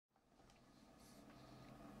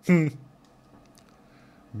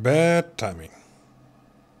Bad timing.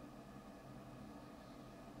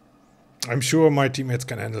 I'm sure my teammates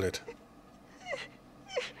can handle it.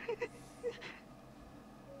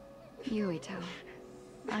 Yuito,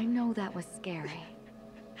 I know that was scary.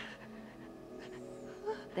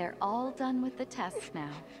 They're all done with the tests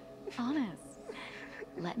now. Honest.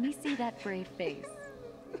 Let me see that brave face.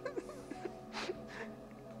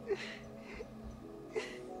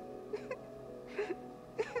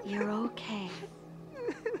 You're okay.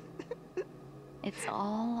 It's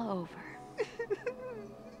all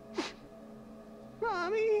over.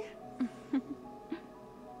 Mommy!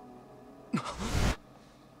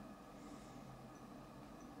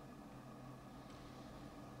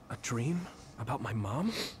 A dream? About my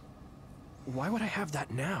mom? Why would I have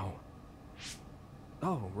that now?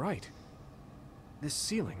 Oh, right. This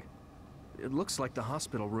ceiling. It looks like the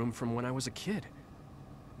hospital room from when I was a kid.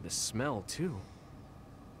 The smell, too.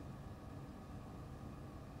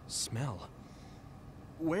 Smell.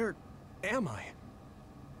 Where am I?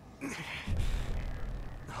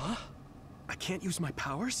 Huh? I can't use my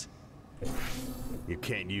powers? You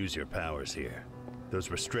can't use your powers here. Those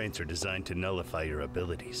restraints are designed to nullify your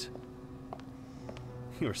abilities.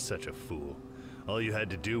 You're such a fool. All you had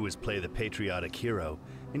to do was play the patriotic hero,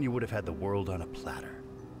 and you would have had the world on a platter.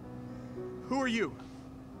 Who are you?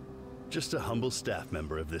 Just a humble staff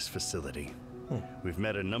member of this facility. We've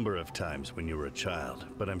met a number of times when you were a child,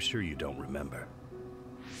 but I'm sure you don't remember.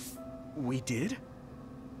 We did?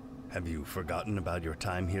 Have you forgotten about your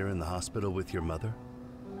time here in the hospital with your mother?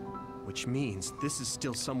 Which means this is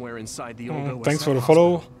still somewhere inside the old OSF Thanks for the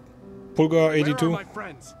hospital. follow, Pulgar82. Where are my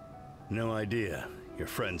friends? No idea. Your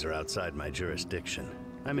friends are outside my jurisdiction.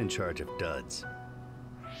 I'm in charge of duds.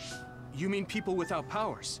 You mean people without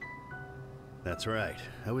powers? That's right.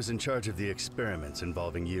 I was in charge of the experiments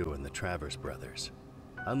involving you and the Travers brothers.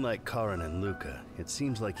 Unlike Karin and Luca, it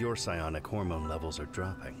seems like your psionic hormone levels are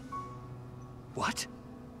dropping. What?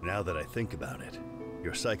 Now that I think about it,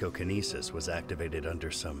 your psychokinesis was activated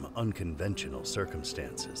under some unconventional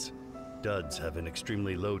circumstances. Duds have an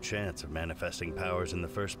extremely low chance of manifesting powers in the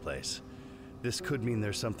first place. This could mean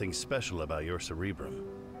there's something special about your cerebrum.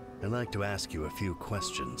 I'd like to ask you a few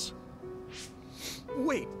questions.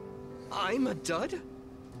 Wait, I'm a dud?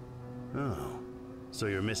 Oh, so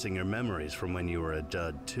you're missing your memories from when you were a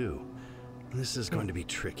dud too. This is going to be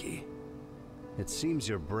tricky. It seems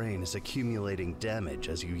your brain is accumulating damage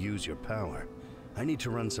as you use your power. I need to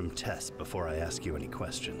run some tests before I ask you any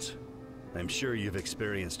questions. I'm sure you've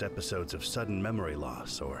experienced episodes of sudden memory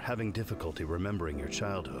loss or having difficulty remembering your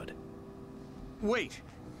childhood. Wait,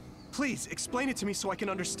 please explain it to me so I can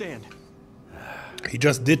understand. He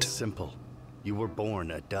just did. Simple. You were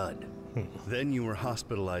born a dud. Then you were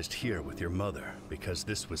hospitalized here with your mother because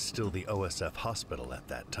this was still the OSF hospital at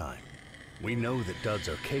that time. We know that duds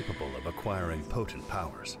are capable of acquiring potent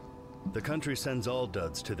powers. The country sends all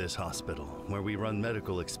duds to this hospital, where we run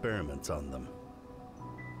medical experiments on them.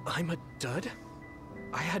 I'm a dud?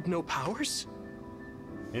 I had no powers?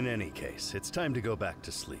 In any case, it's time to go back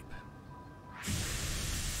to sleep.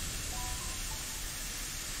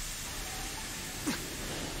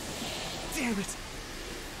 Damn it!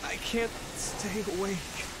 I can't stay awake.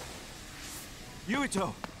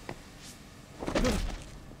 Yuito!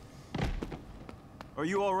 Are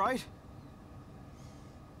you all right?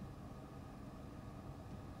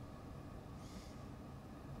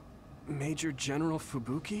 Major General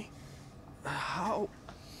Fubuki? How?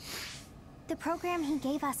 The program he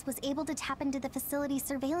gave us was able to tap into the facility's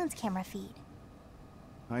surveillance camera feed.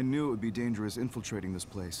 I knew it would be dangerous infiltrating this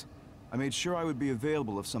place. I made sure I would be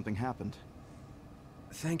available if something happened.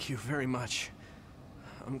 Thank you very much.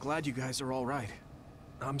 I'm glad you guys are all right.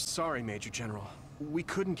 I'm sorry, Major General. We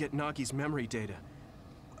couldn't get Nagi's memory data.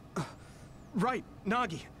 Right,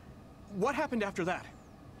 Nagi. What happened after that?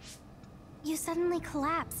 You suddenly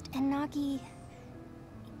collapsed, and Nagi...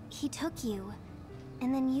 he took you,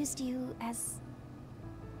 and then used you as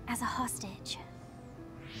a hostage.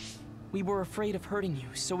 We were afraid of hurting you,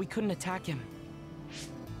 so we couldn't attack him.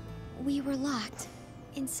 We were locked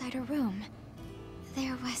inside a room.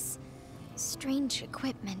 There was strange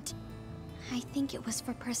equipment. I think it was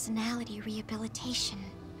for personality rehabilitation.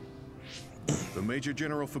 The Major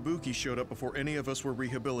General Fubuki showed up before any of us were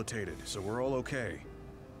rehabilitated, so we're all okay.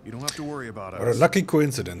 You don't have to worry about What a us. lucky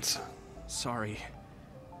coincidence. Sorry.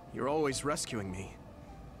 You're always rescuing me.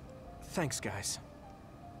 Thanks, guys.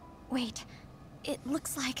 Wait, it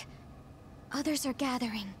looks like others are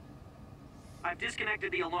gathering. I've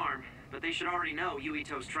disconnected the alarm, but they should already know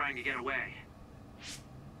Yuito's trying to get away.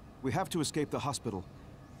 We have to escape the hospital.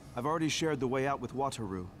 I've already shared the way out with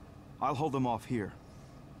Wataru. I'll hold them off here.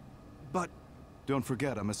 But... Don't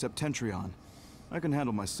forget, I'm a Septentrion. I can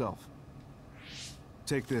handle myself.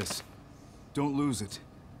 Take this. Don't lose it,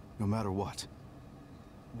 no matter what.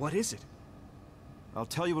 what is it? I'll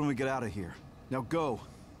tell you when we get out of here. Now go.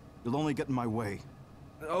 You'll only get in my way.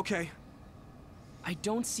 Okay. I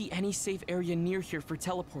don't see any safe area near here for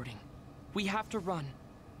teleporting. We have to run.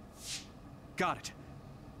 Got it.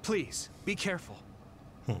 Please, be careful.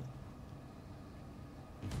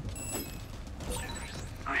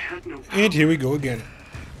 I had no And here we go again.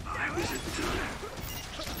 I was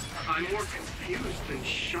I'm more confused than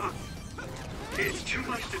shocked. It's too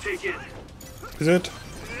much to take in. Is it?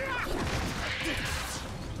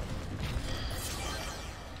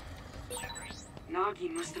 Nagi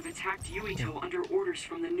must have attacked Yuito under orders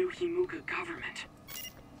from the new Himuka government.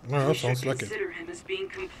 No, We sounds should like it. consider him as being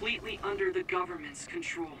completely under the government's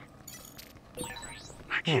control.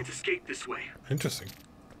 I can't escape this way. Interesting.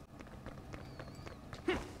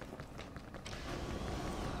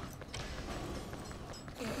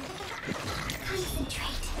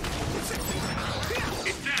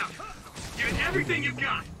 It's down! Give it everything you've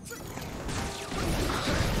got!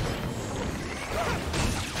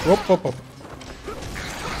 Whoop, whoop, whoop.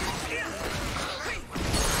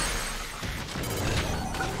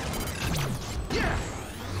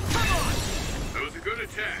 That was a good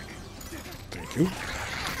attack. Thank you.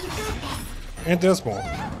 And there's more.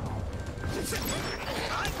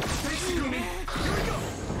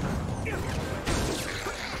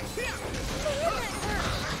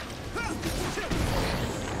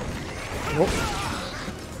 Whoop.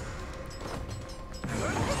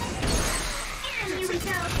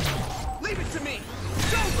 Leave it to me!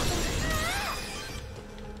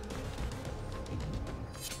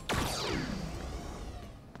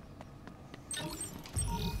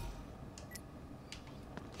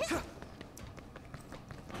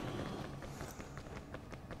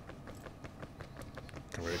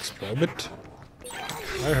 Can we explore a bit?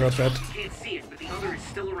 I heard that. Can't see it, but the other is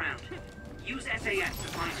still around. Use SAS to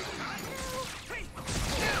find it.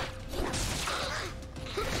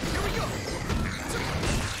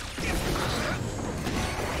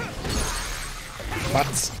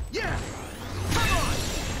 Butts. Yeah!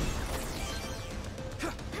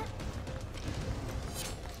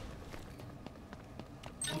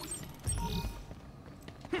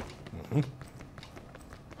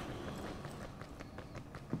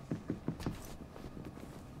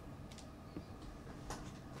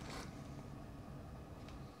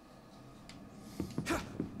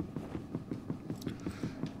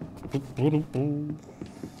 Boop, boop, boop.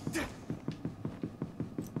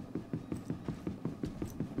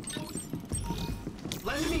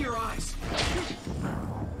 Lend me your eyes!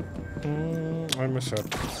 I mess up.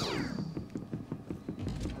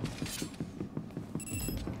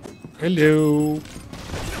 Hello.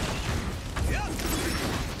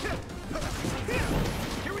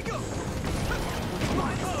 Here we go!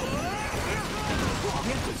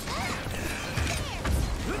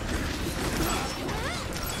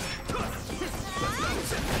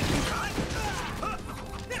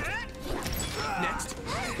 Next.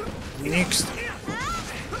 Next.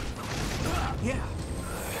 Yeah.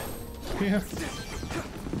 Yeah.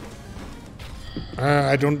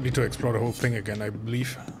 I don't need to explore the whole thing again, I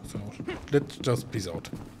believe. So let's just peace out.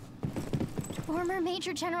 Former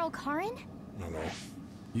Major General Karin? No, no.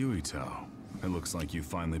 Yuito, it looks like you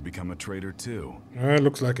finally become a traitor too.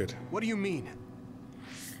 Looks like it. What do you mean?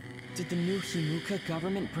 Did the new Himuka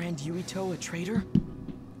government brand Yuito a traitor?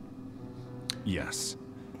 Yes.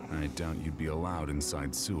 I doubt you'd be allowed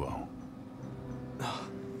inside Suo.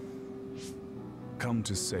 Come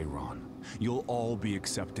to Seiron. You'll all be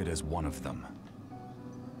accepted as one of them.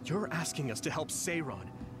 You're asking us to help Seiron?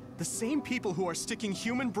 The same people who are sticking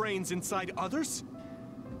human brains inside others?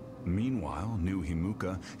 Meanwhile, New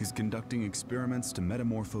Himuka is conducting experiments to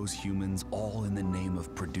metamorphose humans, all in the name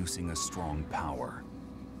of producing a strong power.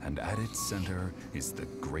 And at its center is the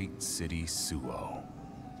great city Suo.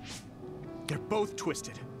 They're both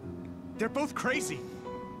twisted. They're both crazy.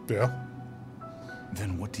 Yeah.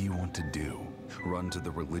 Then what do you want to do? Run to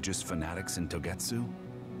the religious fanatics in Togetsu?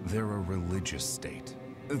 They're a religious state.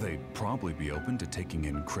 They'd probably be open to taking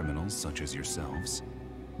in criminals such as yourselves.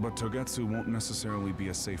 But Togetsu won't necessarily be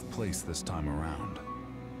a safe place this time around.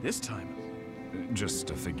 This time? Just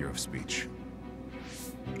a figure of speech.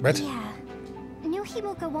 What? Yeah. New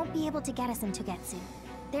Himuka won't be able to get us in Togetsu.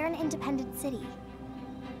 They're an independent city.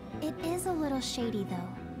 It is a little shady,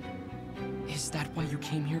 though. Is that why you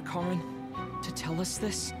came here, Karin? To tell us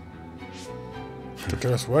this? To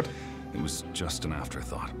tell us what? It was just an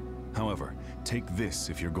afterthought. However, take this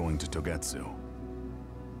if you're going to Togetsu.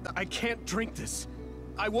 I can't drink this.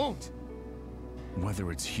 I won't.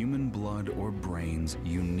 Whether it's human blood or brains,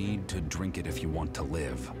 you need to drink it if you want to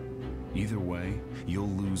live. Either way, you'll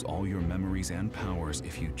lose all your memories and powers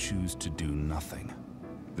if you choose to do nothing.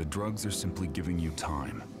 The drugs are simply giving you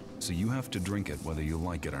time, so you have to drink it whether you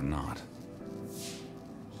like it or not.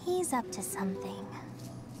 He's up to something.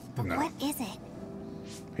 But No. what is it?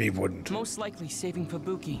 He wouldn't. Most likely saving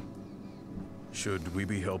Fubuki. Should we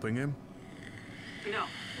be helping him? No,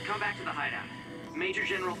 come back to the hideout. Major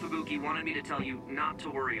General Fubuki wanted me to tell you not to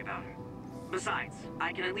worry about him. Besides,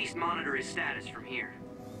 I can at least monitor his status from here.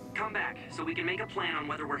 Come back, so we can make a plan on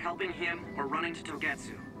whether we're helping him or running to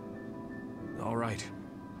Togetsu. All right.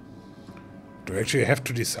 Do we actually have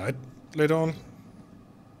to decide later on?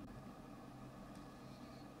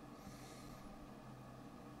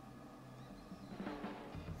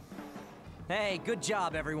 Hey, good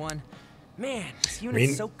job, everyone. Man, this I unit's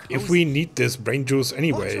mean, so cozy. if we need this brain juice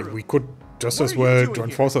anyway, Wataru, we could just what as are you well doing join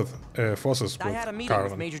here? forces I with had a meeting Karen.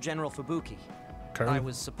 with Major General Fubuki. Karen? I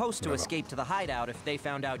was supposed to Whatever. escape to the hideout if they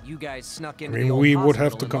found out you guys snuck I into the mean, old we would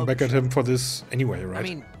have hospital to in come back at Mokusha. him for this anyway, right? I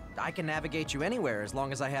mean, I can navigate you anywhere as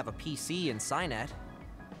long as I have a PC and Cynet.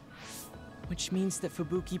 Which means that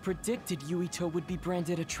Fubuki predicted Yuito would be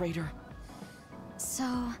branded a traitor.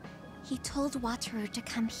 So, he told Wataru to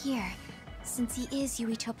come here, since he is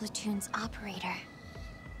Yuito Platoon's operator.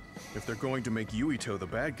 If they're going to make Yuito the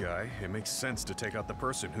bad guy, it makes sense to take out the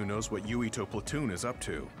person who knows what Yuito Platoon is up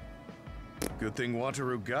to. Good thing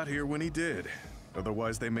Wataru got here when he did.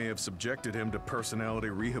 Otherwise, they may have subjected him to personality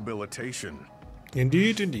rehabilitation.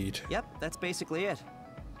 Indeed, indeed. Yep, that's basically it.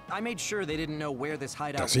 I made sure they didn't know where this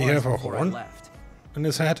hideout Does was he have a before I horn left. in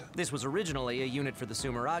his head? This was originally a unit for the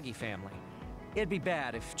Sumeragi family. It'd be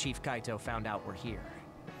bad if Chief Kaito found out we're here.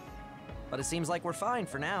 But it seems like we're fine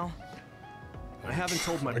for now. I haven't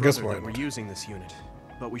told my I guess brother why that we're not? using this unit,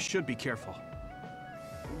 but we should be careful.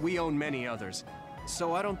 We own many others,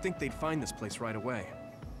 so I don't think they'd find this place right away.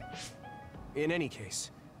 In any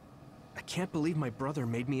case, I can't believe my brother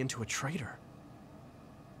made me into a traitor.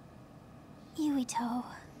 Yuito.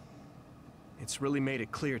 It's really made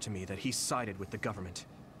it clear to me that he sided with the government.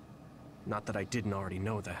 Not that I didn't already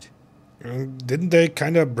know that. Didn't they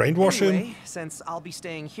kind of brainwash him? Anyway, since I'll be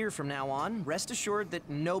staying here from now on, rest assured that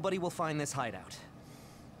nobody will find this hideout.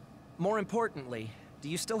 More importantly, do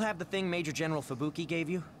you still have the thing Major General Fubuki gave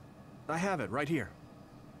you? I have it right here.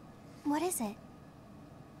 What is it?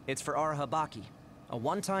 It's for our Habaki, a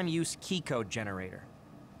one-time use key code generator.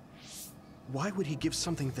 Why would he give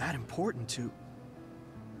something that important to...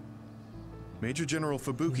 Major General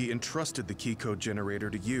Fubuki entrusted the key code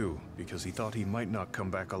generator to you because he thought he might not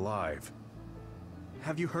come back alive.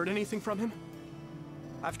 Have you heard anything from him?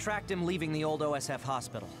 I've tracked him leaving the old OSF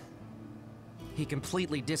hospital. He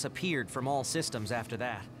completely disappeared from all systems after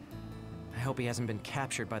that. I hope he hasn't been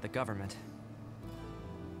captured by the government.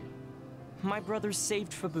 My brother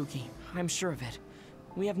saved Fubuki, I'm sure of it.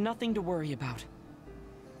 We have nothing to worry about.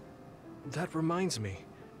 That reminds me.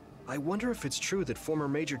 I wonder if it's true that former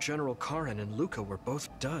Major General Karen and Luca were both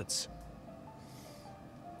duds.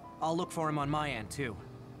 I'll look for him on my end, too.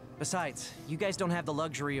 Besides, you guys don't have the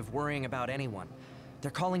luxury of worrying about anyone.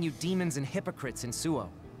 They're calling you demons and hypocrites in Suo.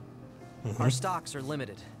 Our stocks are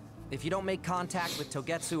limited. If you don't make contact with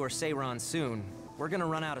Togetsu or Seiran soon, we're gonna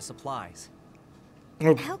run out of supplies.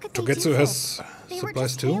 Oh, How could they Togetsu do has this? They were supplies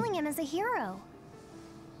just too? hailing him as a hero.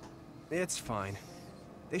 It's fine.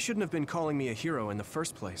 They shouldn't have been calling me a hero in the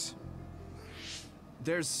first place.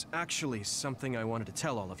 There's actually something I wanted to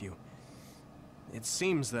tell all of you. It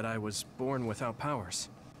seems that I was born without powers.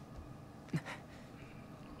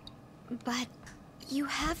 But you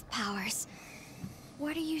have powers.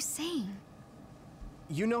 What are you saying?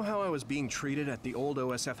 You know how I was being treated at the old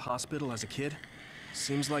OSF hospital as a kid?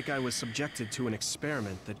 Seems like I was subjected to an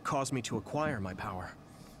experiment that caused me to acquire my power.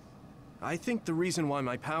 I think the reason why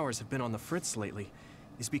my powers have been on the fritz lately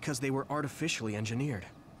is because they were artificially engineered.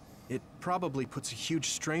 It probably puts a huge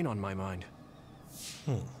strain on my mind.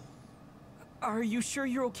 Are you sure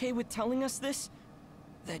you're okay with telling us this?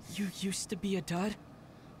 That you used to be a dud?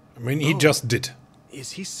 I mean, he Oh. just did.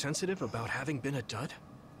 Is he sensitive about having been a dud?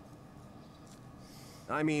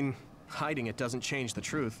 I mean, hiding it doesn't change the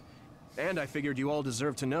truth. And I figured you all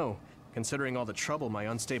deserve to know, considering all the trouble my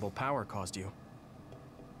unstable power caused you.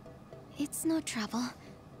 It's no trouble.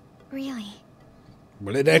 Really.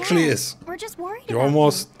 Well, it actually Yeah, is. We're just worried You about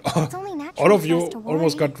almost, you. It's only natural all of for you us to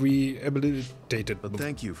almost worry. got rehabilitated But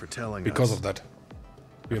thank you for telling because us. of that.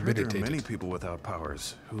 I've heard there are Rehabilitated. many people without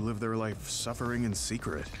powers who live their life suffering in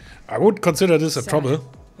secret. I would consider this a Sad, trouble.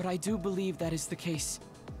 But I do believe that is the case.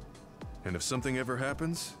 And if something ever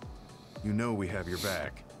happens, you know we have your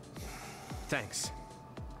back. Thanks.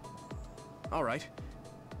 All right.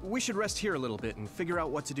 We should rest here a little bit and figure out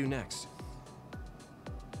what to do next.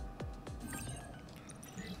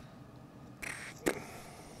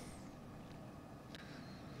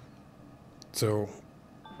 So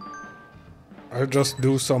I'll just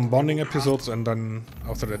do some bonding episodes and then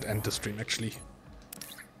after that end the stream actually.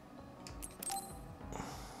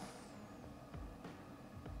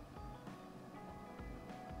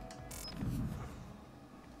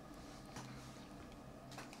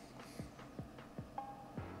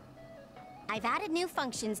 I've added new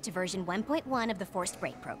functions to version 1.1 of the Forced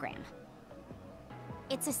Break program.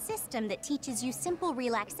 It's a system that teaches you simple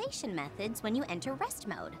relaxation methods when you enter rest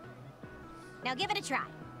mode. Now give it a try.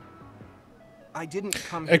 I didn't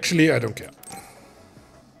come... Actually, I don't care.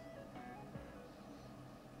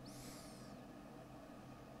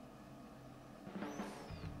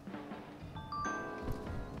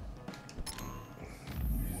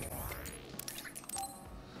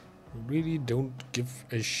 Really don't give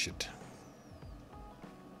a shit.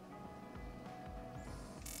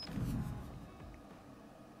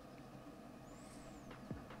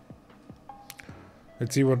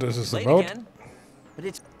 Let's see what this is Late about. Again, but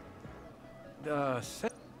it's... I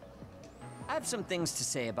have some things to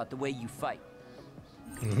say about the way you fight.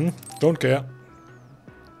 Don't care.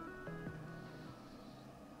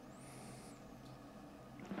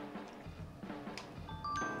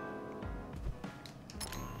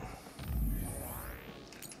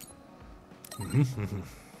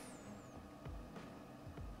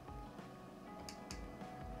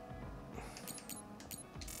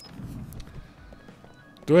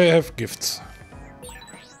 Do I have gifts?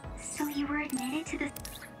 So you were admitted to the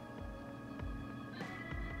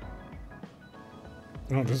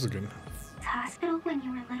Oh, this again. hospital when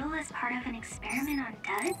you were little as part of an experiment on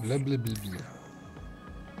duds? Blah blah blah blah.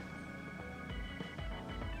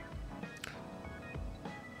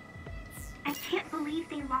 I can't believe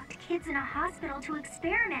they locked kids in a hospital to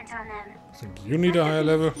experiment on them. I think you need a higher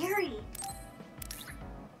level. Scary.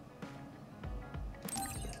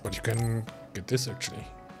 But you can get this actually.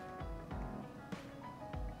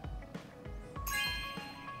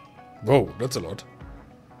 Whoa, that's a lot.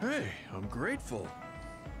 Hey, I'm grateful.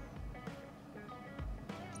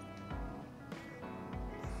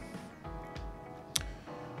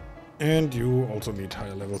 And you also need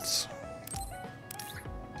higher levels.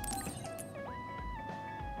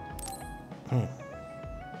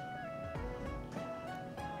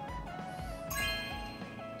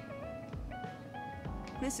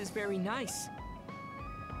 This is very nice.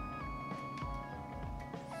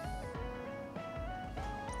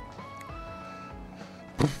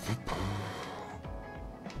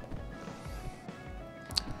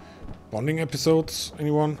 Bonding episodes,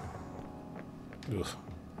 anyone? Ugh.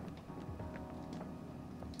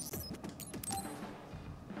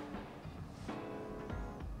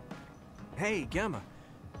 Hey, Gamma.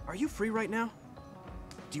 Are you free right now?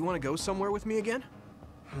 Do you want to go somewhere with me again?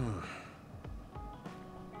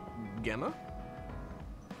 Gamma?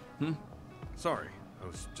 Sorry, I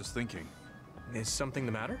was just thinking. Is something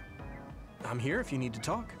the matter? I'm here if you need to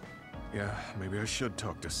talk. Yeah, maybe I should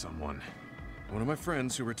talk to someone. One of my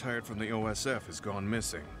friends who retired from the OSF has gone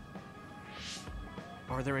missing.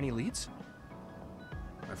 Are there any leads?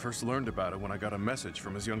 I first learned about it when I got a message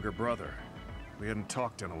from his younger brother. We hadn't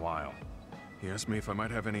talked in a while. He asked me if I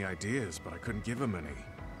might have any ideas, but I couldn't give him any.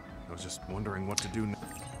 I was just wondering what to do now.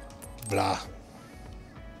 Blah.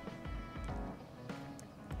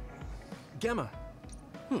 Gamma.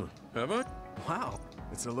 Have I? Wow.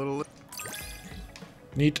 It's a little...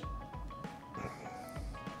 Neat.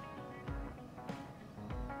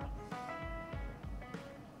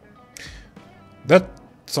 That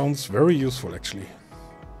sounds very useful actually.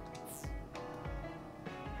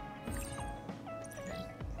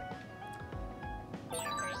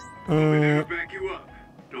 back you up.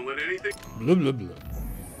 Don't let anything... Blah blah blah.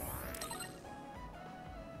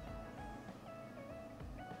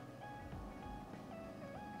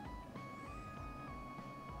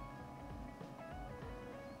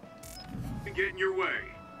 get in your way.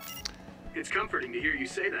 It's comforting to hear you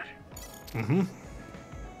say that.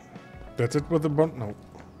 That's it with the bond? No.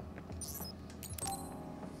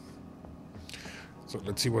 So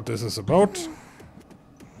let's see what this is about.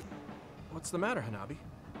 What's the matter, Hanabi?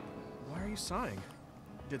 Why are you sighing?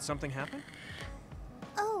 Did something happen?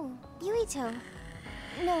 Oh, Yuito.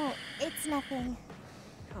 No, it's nothing.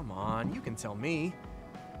 Come on, you can tell me.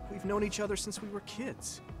 We've known each other since we were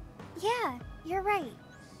kids. Yeah, you're right.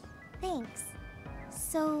 Thanks.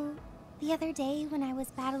 So, the other day when I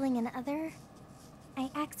was battling an other, I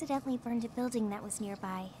accidentally burned a building that was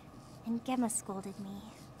nearby, and Gemma scolded me.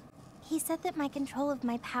 He said that my control of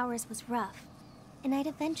my powers was rough, and I'd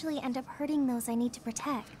eventually end up hurting those I need to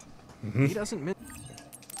protect. He doesn't mean...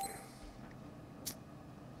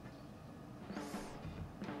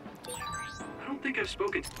 I don't think I've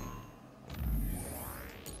spoken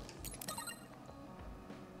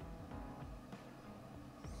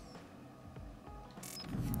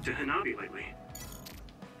to Hanabi lately.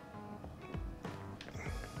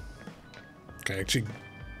 Can I actually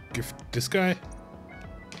give this guy?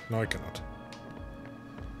 No, I cannot.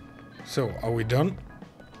 So, are we done?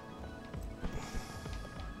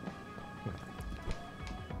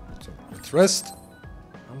 So, let's rest,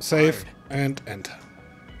 save, and enter.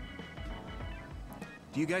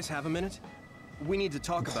 Do you guys have a minute? We need to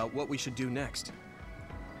talk about what we should do next.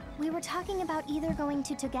 We were talking about either going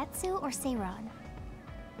to Togetsu or Seiron.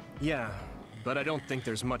 Yeah, but I don't think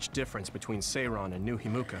there's much difference between Seiron and New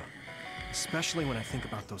Himuka. Especially when I think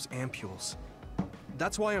about those ampules.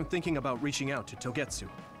 That's why I'm thinking about reaching out to Togetsu.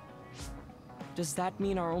 Does that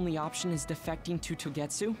mean our only option is defecting to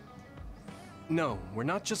Togetsu? No, we're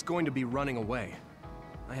not just going to be running away.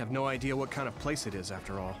 I have no idea what kind of place it is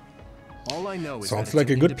after all. All I know is Sounds that like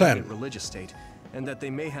it's a an good plan. independent religious state, and that they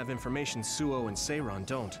may have information Suo and Seiron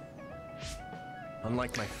don't.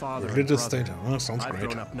 Unlike my father and Religious brother, state, oh, sounds I've great.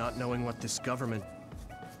 grown up not knowing what this government,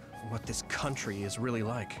 what this country is really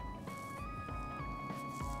like.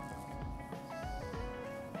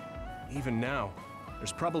 Even now,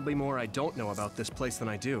 there's probably more I don't know about this place than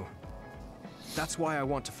I do. That's why I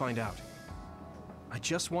want to find out. I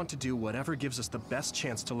just want to do whatever gives us the best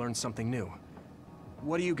chance to learn something new.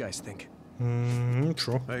 What do you guys think?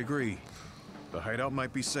 True. I agree. The hideout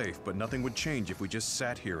might be safe, but nothing would change if we just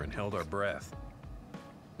sat here and held our breath.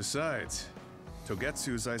 Besides,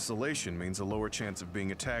 Togetsu's isolation means a lower chance of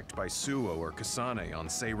being attacked by Suo or Kasane on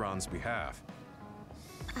Seiron's behalf.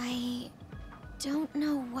 I don't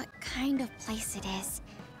know what kind of place it is,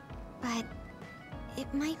 but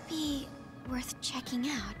it might be worth checking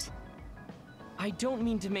out. I don't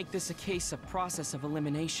mean to make this a case of process of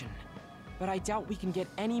elimination, but I doubt we can get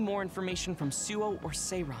any more information from Suo or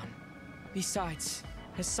Seiron. Besides,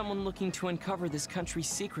 as someone looking to uncover this country's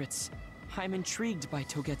secrets, I'm intrigued by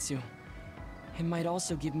Togetsu. It might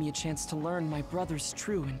also give me a chance to learn my brother's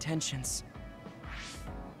true intentions.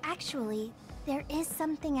 Actually, there is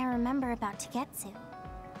something I remember about Togetsu.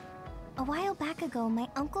 A while back ago, my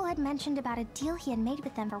uncle had mentioned about a deal he had made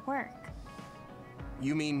with them for work.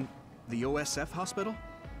 You mean the OSF hospital?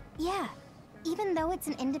 Yeah. Even though it's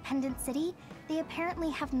an independent city, they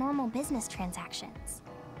apparently have normal business transactions.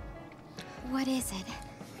 What is it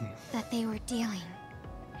that they were dealing?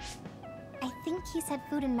 I think he said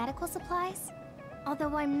food and medical supplies,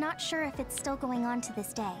 although I'm not sure if it's still going on to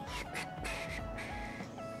this day.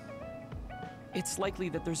 It's likely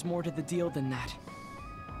that there's more to the deal than that.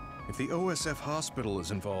 If the OSF hospital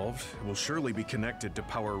is involved, it will surely be connected to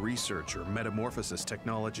power research or metamorphosis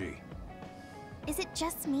technology. Is it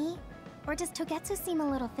just me? Or does Togetsu seem a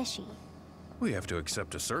little fishy? We have to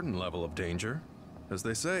accept a certain level of danger. As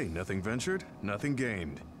they say, nothing ventured, nothing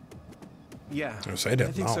gained. Yeah, I say that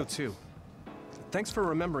I think now. so too. Thanks for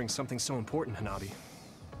remembering something so important, Hanabi.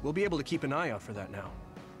 We'll be able to keep an eye out for that now.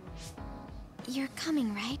 You're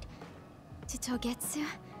coming, right? To Togetsu?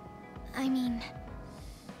 I mean...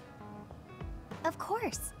 Of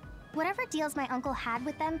course. Whatever deals my uncle had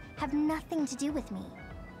with them have nothing to do with me.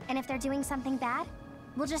 And if they're doing something bad,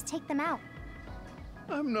 we'll just take them out.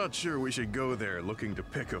 I'm not sure we should go there looking to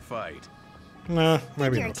pick a fight. Nah,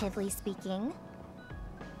 maybe not. Figuratively speaking.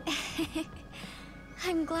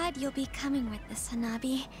 I'm glad you'll be coming with us,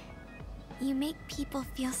 Hanabi. You make people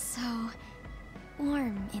feel so...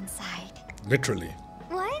 warm inside. Literally.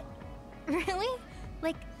 What? Really?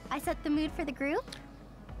 Like, I set the mood for the group?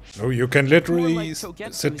 No, you can More literally like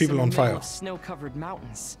Togetsu set is people in on the middle fire. of snow-covered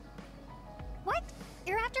mountains. What?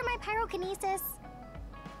 You're after my pyrokinesis?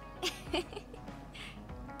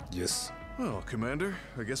 Yes. Well, Commander,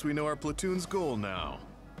 I guess we know our platoon's goal now.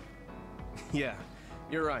 Yeah,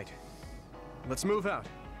 you're right. Let's move out.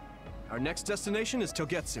 Our next destination is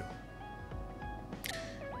Togetsu.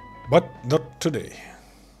 But not today.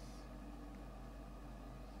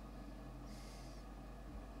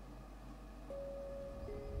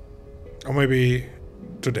 Or maybe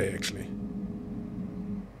today, actually.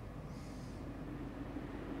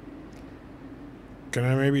 Can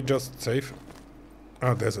I maybe just save?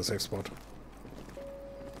 Oh, there's a safe spot.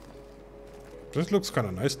 This looks kind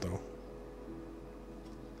of nice, though.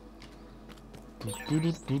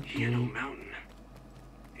 Piano Mountain.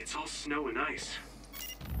 It's all snow and ice.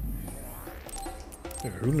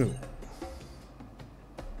 Yeah, who knew?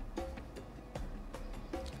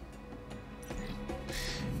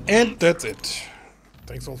 And that's it.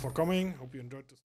 Thanks all for coming. Hope you enjoyed this.